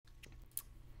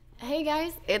Hey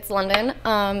guys, it's London.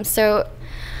 So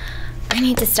I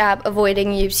need to stop avoiding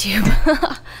YouTube.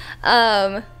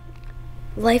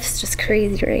 Life's just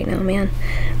crazy right now, man.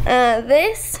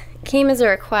 This came as a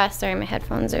request. Sorry, my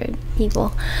headphones are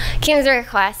evil. Came as a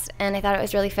request, and I thought it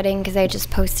was really fitting because I just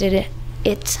posted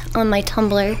it on my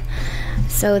Tumblr.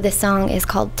 So this song is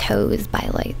called Toes by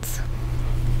Lights.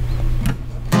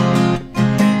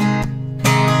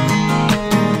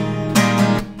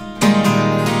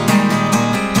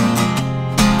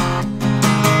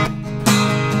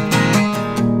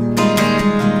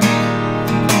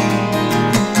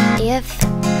 If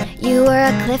you were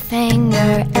a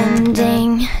cliffhanger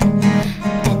ending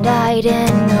and I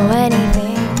didn't know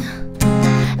anything,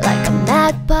 like a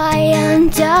magpie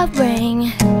and a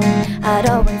ring, I'd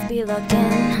always be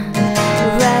looking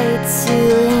right to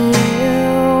you.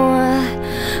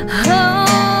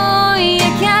 Oh,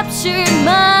 you captured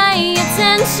my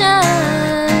attention,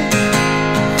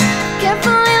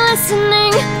 carefully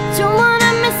listening, don't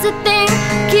wanna miss a thing,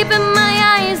 keeping my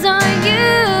eyes on you.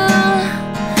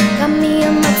 Got me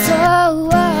on my toes.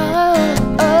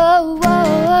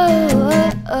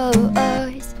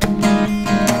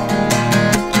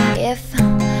 If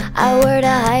I were to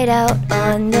hide out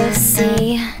on the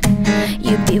sea,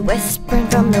 you'd be whispering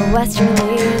from the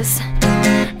westerlies.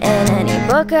 In any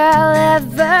book I'll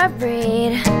ever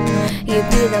read, you'd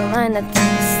be the line that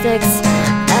sticks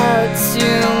out to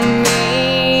me.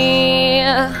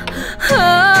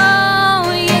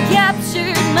 Oh, you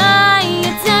captured my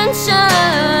attention,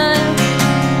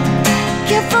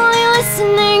 carefully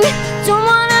listening, don't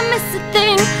wanna miss a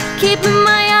thing, keeping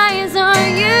my eyes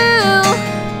on you.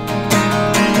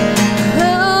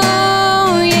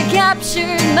 Oh, you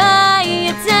captured my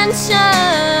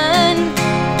attention,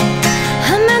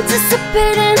 I'm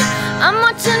anticipating, I'm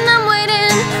watching, I'm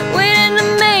waiting, waiting to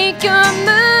make your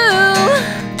move.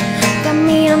 Got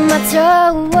me on my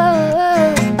toes.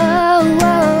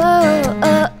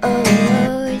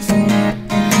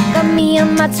 Got me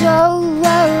on my toes.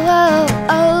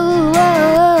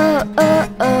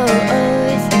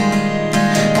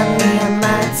 Got me on my toes. Got me on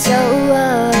my toes.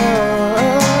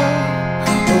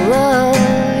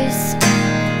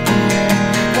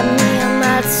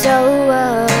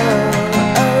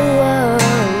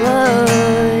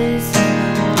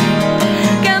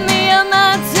 Got me on my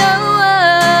toes.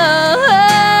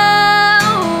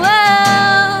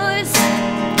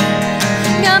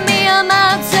 Got me on my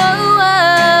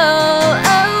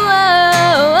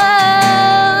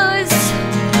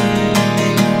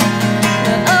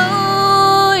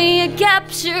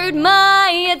captured my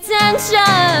attention,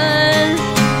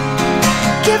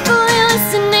 carefully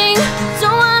listening,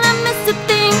 don't wanna miss a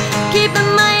thing, keeping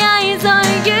my eyes on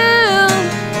you.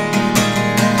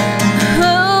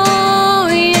 Oh,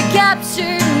 you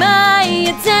captured my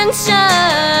attention,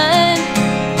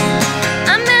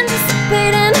 I'm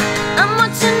anticipating, I'm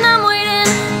watching, I'm waiting,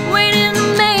 waiting to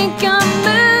make a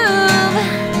move.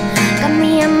 Got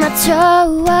me on my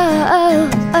toes.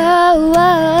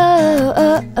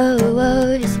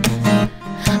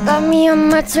 Got me on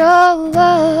my toes.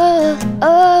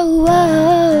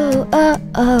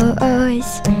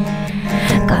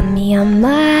 Got me on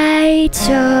my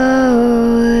toes.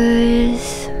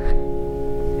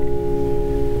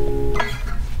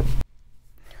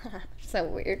 So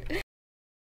weird.